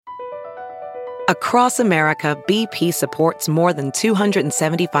Across America, BP supports more than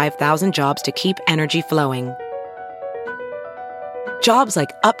 275,000 jobs to keep energy flowing. Jobs like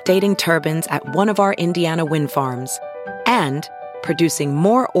updating turbines at one of our Indiana wind farms and producing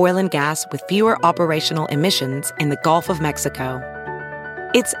more oil and gas with fewer operational emissions in the Gulf of Mexico.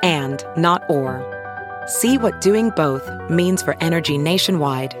 It's and, not or. See what doing both means for energy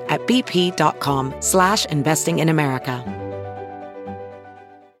nationwide at bp.com/investing in America.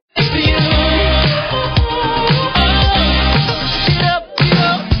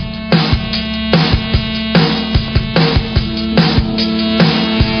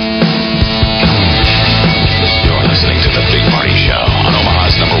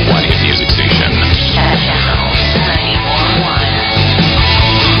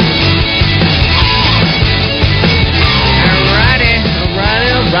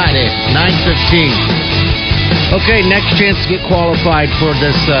 Okay, next chance to get qualified for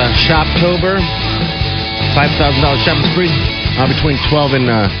this Shoptober. $5,000 shopping spree between 12 and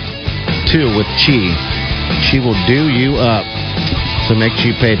 2 with Chi. She will do you up. So make sure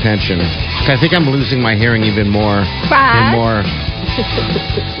you pay attention. I think I'm losing my hearing even more and more.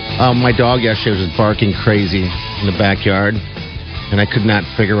 My dog yesterday was barking crazy in the backyard, and I could not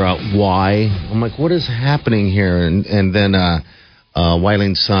figure out why. I'm like, what is happening here? And then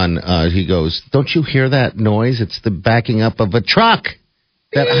Wylene's son, he goes, don't you hear that noise? It's the backing up of a truck.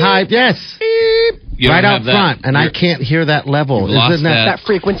 That high, yes. Right out front. And I can't hear that level. Isn't that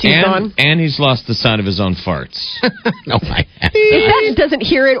frequency's gone? And he's lost the sound of his own farts. No, I haven't. If that doesn't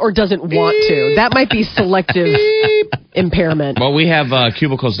hear it or doesn't want to, that might be selective impairment. Well, we have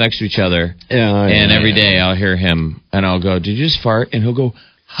cubicles next to each other. And every day I'll hear him and I'll go, did you just fart? And he'll go,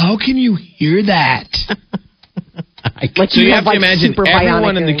 how can you hear that? Like so you have to like imagine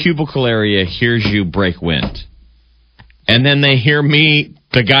everyone in the cubicle area hears you break wind. And then they hear me,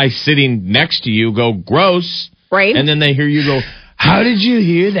 the guy sitting next to you, go, gross. Right. And then they hear you go, how did you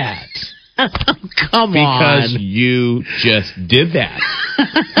hear that? Come on. Because you just did that.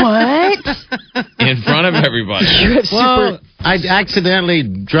 What? In front of everybody. Well, I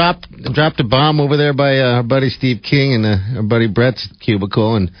accidentally dropped a bomb over there by our buddy Steve King and our buddy Brett's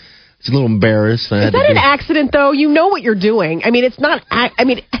cubicle, and it's a little embarrassed. Is that an accident, though? You know what you're doing. I mean, it's not...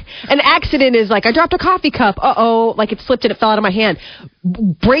 an accident is like, I dropped a coffee cup. Uh-oh, like it slipped and it fell out of my hand.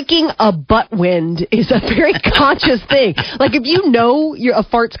 Breaking a butt wind is a very conscious thing. Like, if you know a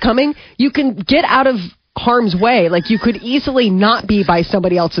fart's coming, you can get out of harm's way. Like, you could easily not be by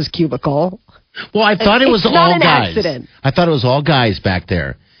somebody else's cubicle. Well, I thought it was all guys. Accident. I thought it was all guys back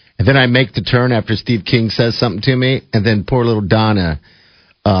there. And then I make the turn after Steve King says something to me, and then poor little Donna...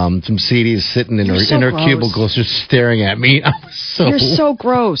 some CD is sitting in her cubicle, just staring at me. You're so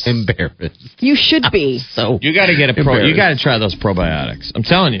gross. Embarrassed. You should be. You got to get you got to try those probiotics. I'm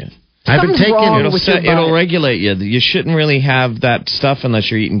telling you. I've been taking it. It'll regulate you. You shouldn't really have that stuff unless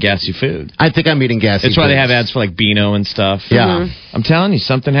you're eating gassy food. I think I'm eating gassy. That's why they have ads for like Beano and stuff. Yeah, I'm telling you,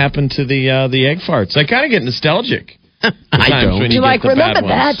 something happened to the egg farts. I kind of get nostalgic. I don't. You're like, remember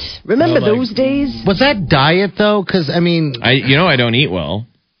that? Remember those days? Was that diet though? Because I mean, I don't eat well.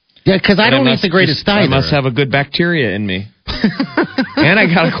 Yeah, because I don't eat the greatest either. I must have a good bacteria in me. And I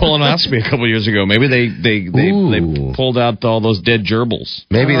got a colonoscopy a couple years ago. Maybe they pulled out all those dead gerbils.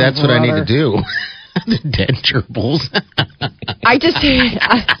 Maybe that's what I need to do. The dead gerbils. I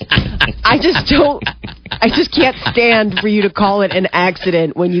just can't stand for you to call it an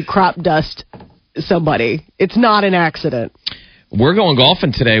accident when you crop dust somebody. It's not an accident. We're going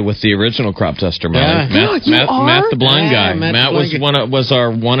golfing today with the original crop duster, Matt. Yeah. Matt, the blind guy. Matt was our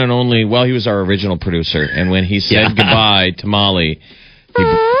one and only. Well, he was our original producer, and when he said goodbye to Molly,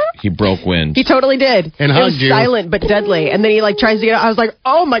 he broke wind. He totally did. And it was you. silent but deadly. And then he tries to get out. I was like,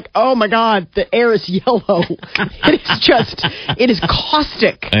 oh my God, the air is yellow. It is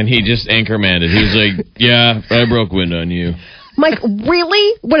caustic. And he just anchormaned it. He was like, yeah, I broke wind on you. I'm like,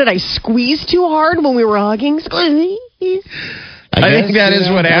 really? What, did I squeeze too hard when we were hugging? I think that is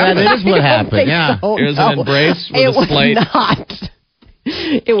what happened. That is what happened, yeah. So, it was an embrace with a slate.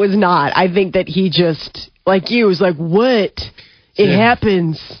 It was not. I think that he just, like you, was like, what? It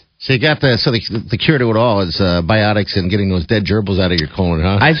happens. So you got the cure to it all is biotics and getting those dead gerbils out of your colon,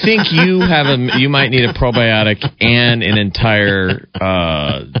 huh? I think you might need a probiotic and an entire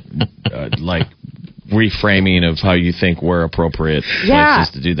reframing of how you think were appropriate places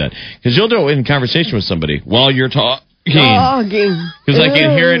to do that. Because you'll do it in conversation with somebody while you're talking. Because I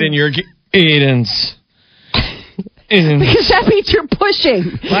can hear it in your cadence. Because that means you're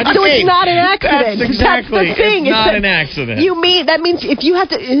pushing. So it's not an accident. That's exactly. That's the thing. It's not an accident. That means if you have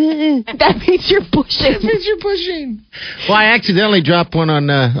to, that means you're pushing. That means you're pushing. Well, I accidentally dropped one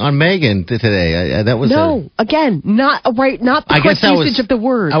on Megan today. That was again, not right. Not the correct usage of the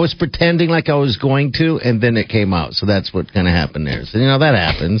word. I was pretending like I was going to, and then it came out. So that's what kind of happened there. So that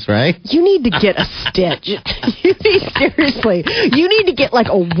happens, right? You need to get a stitch. Seriously, you need to get like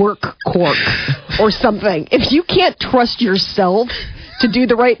a work cork or something. If you can't trust yourself to do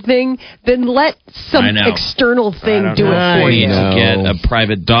the right thing, then let some external thing do it for you. You need to get a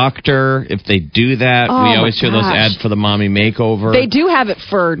private doctor. If they do that, we always hear those ads for the mommy makeover. They do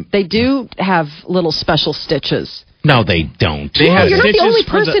have little special stitches. No, they don't. You're not the only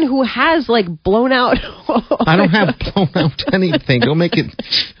person who has like blown out. I don't have blown out anything. Don't make it.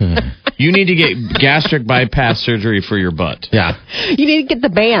 You need to get gastric bypass surgery for your butt. Yeah. You need to get the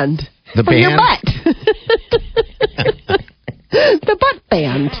band. The from band? Your butt. The butt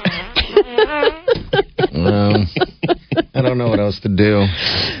band. I don't know what else to do.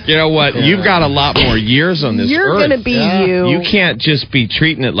 You know what? Yeah. You've got a lot more years on this You're earth. Going to be you. You can't just be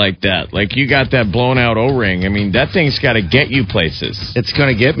treating it like that. Like you got that blown out O-ring. I mean, that thing's got to get you places. It's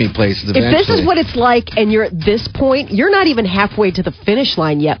going to get me places eventually. If this is what it's like and you're at this point, you're not even halfway to the finish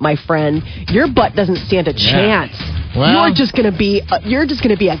line yet, my friend. Your butt doesn't stand a chance. Well, you're just going to be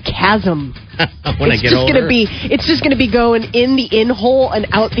a chasm. When I get older, it's just going to be going in the in hole and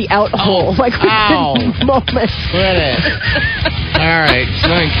out the out hole, like within moments. Quit it. All right, it's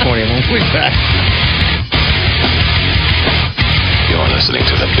 9:20. We'll be back. You're listening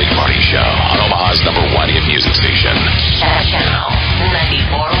to the Big Party Show on Omaha's #1 hit music station. Channel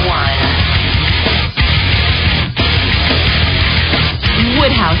 94.1.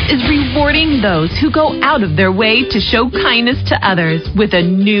 Woodhouse is rewarding those who go out of their way to show kindness to others with a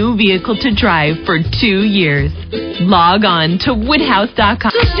new vehicle to drive for 2 years. Log on to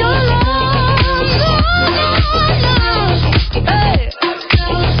woodhouse.com.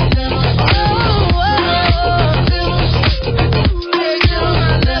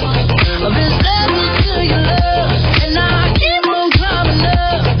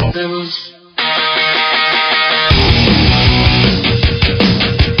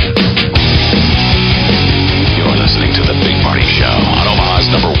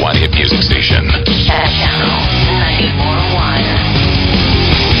 #1 hit music station. Channel 94.1.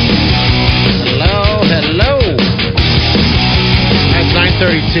 Hello. It's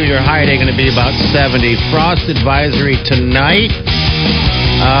 9:32. Your high today going to be about 70. Frost advisory tonight.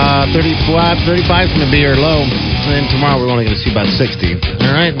 35 is going to be your low. And then tomorrow we're only going to see about 60.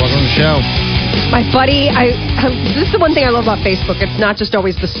 All right, welcome to the show. My buddy, this is the one thing I love about Facebook. It's not just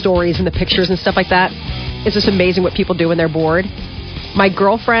always the stories and the pictures and stuff like that. It's just amazing what people do when they're bored. My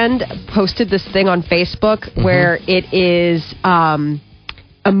girlfriend posted this thing on Facebook where it is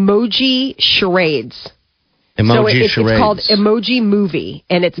emoji charades. It's called Emoji Movie,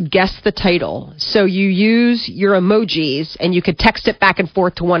 and it's guess the title. So you use your emojis, and you could text it back and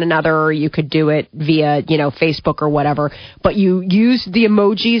forth to one another, or you could do it via, Facebook or whatever. But you use the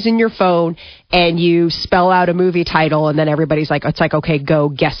emojis in your phone, and you spell out a movie title, and then everybody's like, okay, go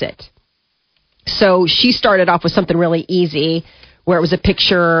guess it. So she started off with something really easy, where it was a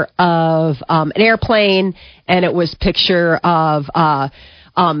picture of an airplane, and it was a picture of a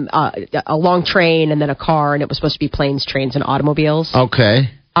long train, and then a car, and it was supposed to be planes, trains, and automobiles.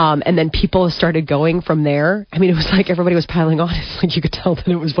 Okay. And then people started going from there. I mean, it was like everybody was piling on. It's like you could tell that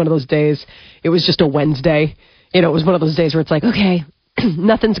it was one of those days. It was just a Wednesday. It was one of those days where it's like, okay,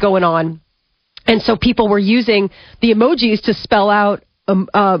 nothing's going on. And so people were using the emojis to spell out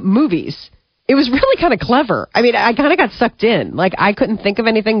movies. It was really kind of clever. I mean, I kind of got sucked in. Like, I couldn't think of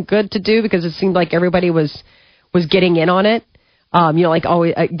anything good to do because it seemed like everybody was getting in on it. Like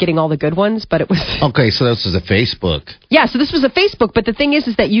always getting all the good ones, but it was... Okay, so this was a Facebook. Yeah, so this was a Facebook, but the thing is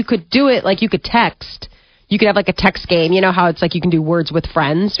that you could do it, like you could text. You could have like a text game. You know how it's like you can do words with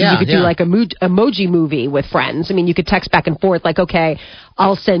friends? Yeah, you could do like a emoji movie with friends. I mean, you could text back and forth like, okay,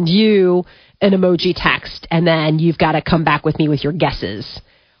 I'll send you an emoji text, and then you've got to come back with me with your guesses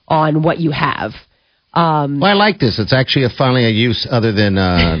on what you have. Well, I like this. It's actually finally a use other than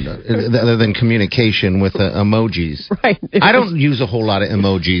communication with emojis. Right. I don't use a whole lot of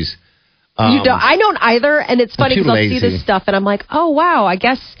emojis. You don't? I don't either. And it's funny because I'll see this stuff and I'm like, oh wow, I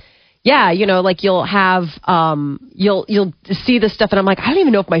guess, yeah, like you'll have you'll see this stuff and I'm like, I don't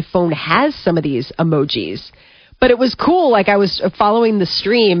even know if my phone has some of these emojis. But it was cool. Like I was following the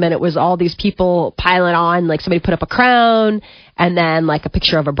stream and it was all these people piling on. Like somebody put up a crown and then like a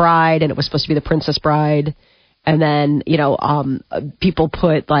picture of a bride and it was supposed to be the Princess Bride. And then, people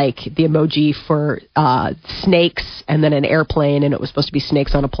put like the emoji for snakes and then an airplane, and it was supposed to be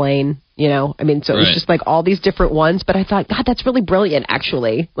snakes on a plane, so it was just like all these different ones. But I thought, God, that's really brilliant,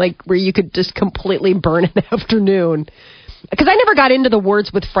 actually, like where you could just completely burn an afternoon. Because I never got into the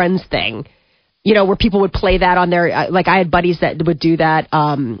Words with Friends thing, where people would play that on their, like I had buddies that would do that,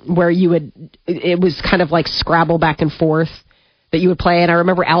 where it was kind of like Scrabble back and forth that you would play. And I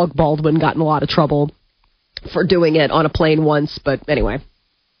remember Alec Baldwin got in a lot of trouble for doing it on a plane once, but anyway.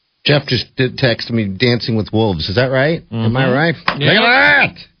 Jeff just texted me Dancing with Wolves. Is that right? Mm-hmm. Am I right? Yep. Look at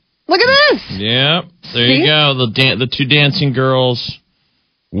that! Look at this! Yep. There you go. The two dancing girls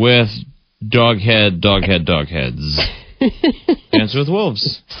with dog heads. Dance with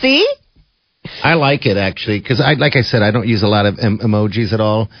Wolves. See? I like it, actually, because like I said, I don't use a lot of emojis at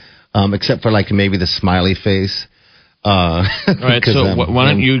all, except for like maybe the smiley face. All right, so why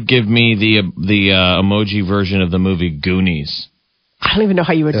don't you give me the emoji version of the movie Goonies? I don't even know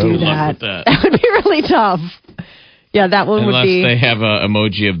how you would do that. That would be really tough. Yeah, that one would be... Unless they have an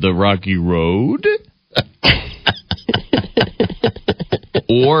emoji of the rocky road.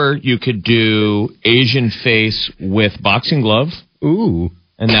 Or you could do Asian face with boxing glove. Ooh.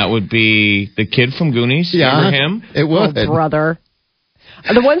 And that would be the kid from Goonies. Yeah, remember him? It would. Oh, brother.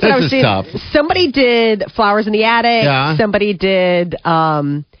 The ones that I was seeing, somebody did Flowers in the Attic. Yeah. Somebody did,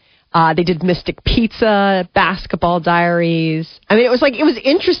 they did Mystic Pizza, Basketball Diaries. I mean, it was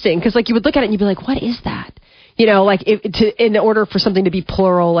interesting because like you would look at it and you'd be like, what is that? Like in order for something to be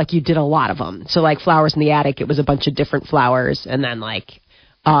plural, like you did a lot of them. So like Flowers in the Attic, it was a bunch of different flowers, and then like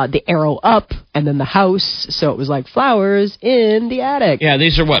the arrow up, and then the house. So it was like Flowers in the Attic. Yeah,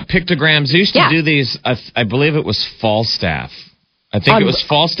 these are what pictograms. They used to do these. I believe it was Falstaff. I think it was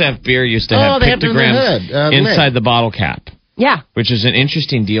Falstaff beer used to have pictograms inside the bottle cap. Yeah. Which is an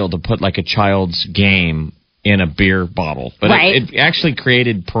interesting deal to put like a child's game in a beer bottle. But it actually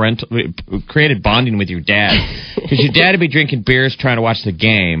created bonding with your dad. Because your dad would be drinking beers trying to watch the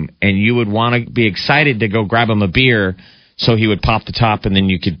game, and you would want to be excited to go grab him a beer, so he would pop the top, and then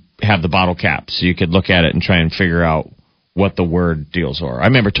you could have the bottle cap. So you could look at it and try and figure out what the word deals are. I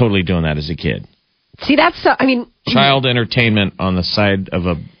remember totally doing that as a kid. See, child entertainment on the side of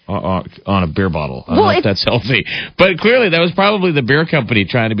on a beer bottle. I don't know if that's healthy. But clearly that was probably the beer company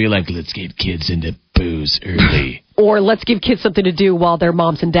trying to be like, let's get kids into booze early. Or let's give kids something to do while their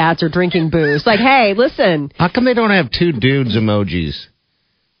moms and dads are drinking booze. Like, hey, listen. How come they don't have two dudes emojis?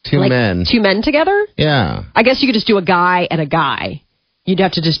 Two men. Two men together? Yeah. I guess you could just do a guy and a guy. You'd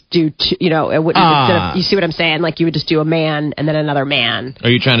have to just do, it wouldn't, you see what I'm saying? Like, you would just do a man and then another man. Are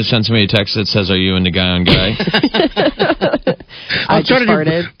you trying to send somebody a text that says, are you into guy on guy? I was trying to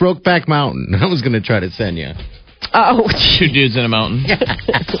do Brokeback Mountain. I was going to try to send you. Oh. Two dudes in a mountain.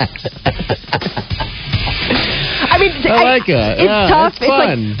 I mean, I like it. It's tough. It's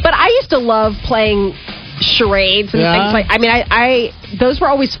fun. But I used to love playing charades and things like. I mean, those were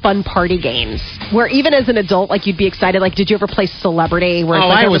always fun party games. Where even as an adult, like you'd be excited. Like, did you ever play Celebrity? Where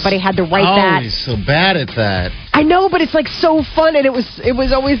everybody had to write that. I was so bad at that. I know, but it's like so fun, and it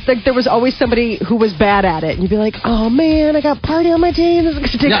was always like there was always somebody who was bad at it, and you'd be like, oh man, I got party on my team. This is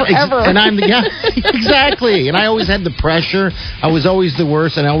going to take forever. Exactly. And I always had the pressure. I was always the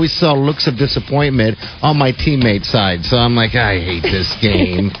worst, and I always saw looks of disappointment on my teammates' side. So I'm like, I hate this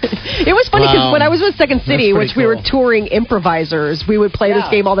game. It was funny because when I was with Second City, which we were touring improvisers, we would play this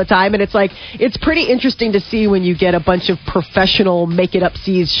game all the time, and it's like it's pretty interesting to see when you get a bunch of professional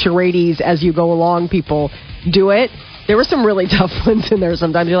make-it-up-seas charades as you go along. People do it. There were some really tough ones in there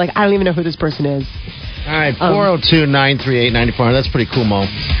sometimes. You're like, I don't even know who this person is. All right, 402-938-9400. That's pretty cool, Mo.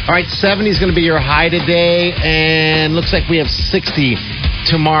 All right, 70 is going to be your high today, and looks like we have 60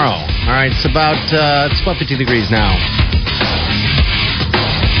 tomorrow. All right, it's about 50 degrees now.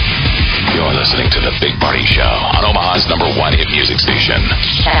 You're listening to The Big Party Show on Omaha's #1 hit music station.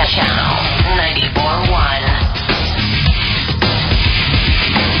 Channel 94.1.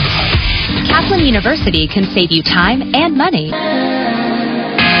 Kaplan University can save you time and money.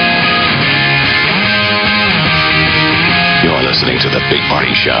 You're listening to The Big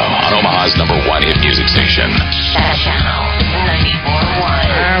Party Show on Omaha's #1 hit music station. Channel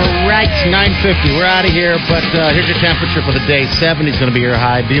 94.1. All right, 9:50. We're out of here, but here's your temperature for the day. 70 is going to be your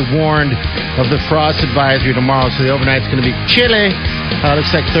high. Be warned of the frost advisory tomorrow, so the overnight's going to be chilly.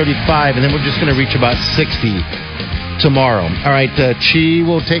 Looks like 35, and then we're just going to reach about 60 tomorrow. All right, Chi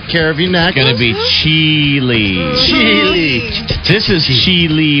will take care of you next. It's going to be chilly. Chilly. This is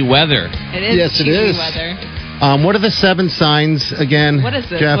chilly weather. It is yes, it is. weather. What are the 7 signs again? What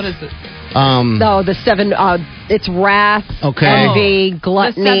is it? Jeff? What is it? No, the 7. It's wrath, envy,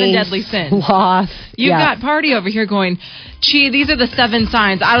 gluttony, the 7 deadly sins. Sloth. You've got Party over here going, gee, these are the 7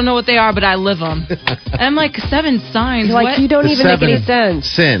 signs. I don't know what they are, but I live them. And I'm like, 7 signs? You're like, what? you don't even make any sense.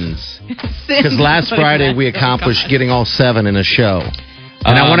 Sins. Because last Friday we accomplished getting all 7 in a show.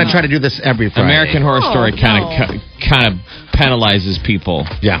 And I want to try to do this every Friday. American Horror Story kind of penalizes people.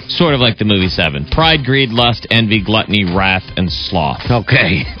 Yeah. Sort of like the movie 7. Pride, greed, lust, envy, gluttony, wrath, and sloth.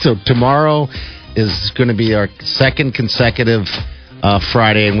 Okay. So tomorrow is going to be our second consecutive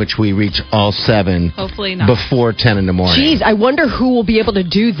Friday in which we reach all 7. Hopefully not. Before 10 in the morning. Jeez, I wonder who will be able to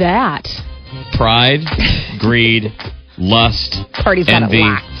do that. Pride, greed, lust,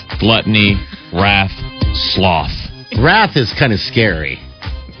 envy, gluttony, wrath, sloth. Wrath is kind of scary.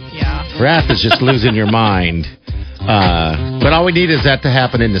 Yeah. Wrath is just losing your mind. But all we need is that to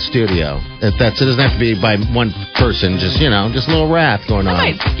happen in the studio. It doesn't have to be by one person. Just a little wrath going on.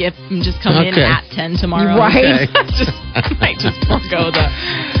 I might skip and just come in at 10 tomorrow. Right. Okay. might just forego the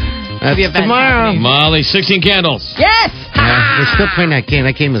event tomorrow. happening. Molly, 16 candles. Yes! We're still playing that game.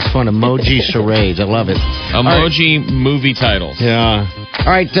 That game is fun. Emoji charades. I love it. Emoji movie titles. Yeah.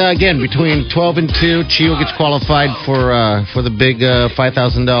 All right. Again, between 12 and 2, Chio gets qualified for the big $5,000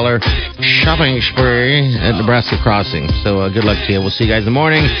 shopping spree at Nebraska Crossing. So good luck to you. We'll see you guys in the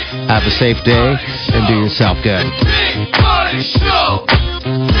morning. Have a safe day and do yourself good. Big Party Show.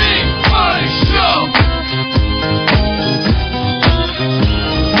 Big Party Show.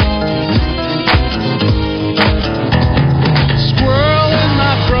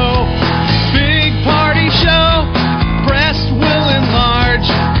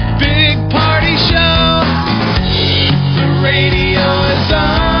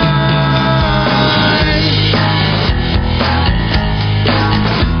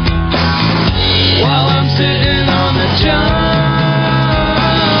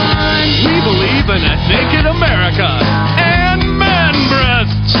 Naked America and man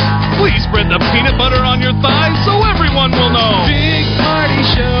breasts. Please spread the peanut butter on your thighs so everyone will know. Big Party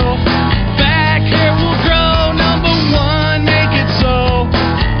Show. Back hair will grow. Number 1, make it so.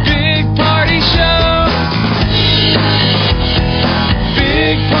 Big Party Show.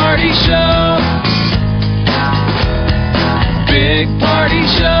 Big Party Show. Big Party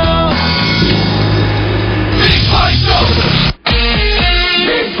Show. Big Party Show.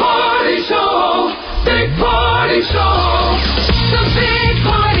 Big Party Show. Big Party Show. The Big